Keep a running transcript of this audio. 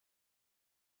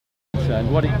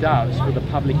concerned, what it does for the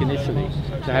public in Italy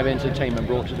to have entertainment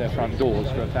brought to their front doors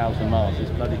for 1,000 miles is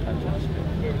bloody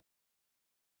fantastic.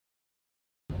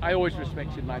 I always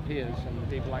respected my peers and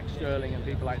people like Sterling and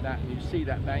people like that, and you see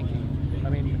that banking. I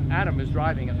mean, Adam was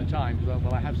driving at the time,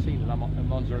 well, I have seen it at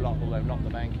Monza a lot, although not the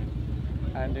banking.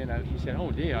 And you know, he said,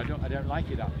 "Oh dear, I don't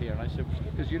like it up here." And I said,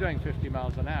 "Because you're doing 50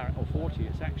 miles an hour or 40,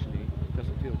 it's actually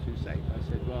doesn't feel too safe." I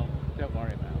said, "Well, don't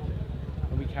worry about it."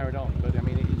 And we carried on. But I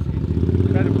mean, it's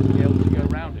incredible to be able to go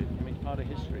around it. I mean, it's part of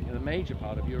history, and a major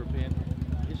part of European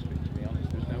history. To be honest,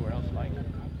 there's nowhere else like it.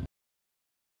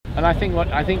 And I think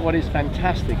what is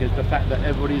fantastic is the fact that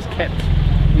everybody's kept,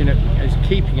 you know, is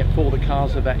keeping it for the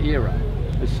cars of that era.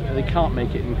 They can't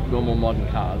make it in more modern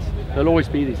cars. There'll always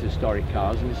be these historic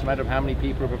cars, and it's a matter of how many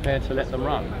people are prepared to let them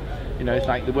run. You know, it's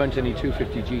like there weren't any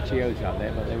 250 GTOs out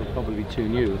there, but they were probably too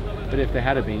new. But if there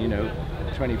had been, you know,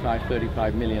 25,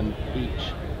 35 million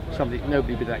each,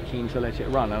 nobody would be that keen to let it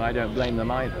run, and I don't blame them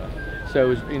either.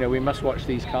 So, you know, we must watch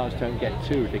these cars don't get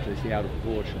too ridiculously out of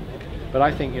proportion. But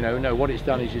I think, you know, no, what it's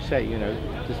done is, you say, you know,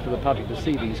 just for the public to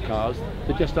see these cars,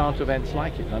 there just aren't events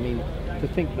like it. I mean, to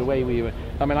think the way we were,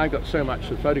 I mean, I've got so much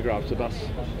of photographs of us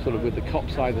sort of with the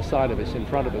cops either side of us, in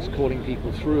front of us, calling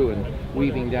people through and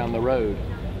weaving down the road,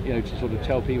 you know, to sort of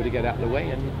tell people to get out of the way.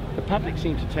 And the public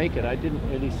seemed to take it. I didn't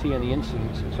really see any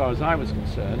incidents as far as I was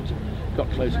concerned.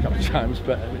 Got close a couple of times,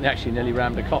 but actually nearly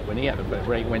rammed a cop when he had a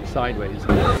brake, went sideways.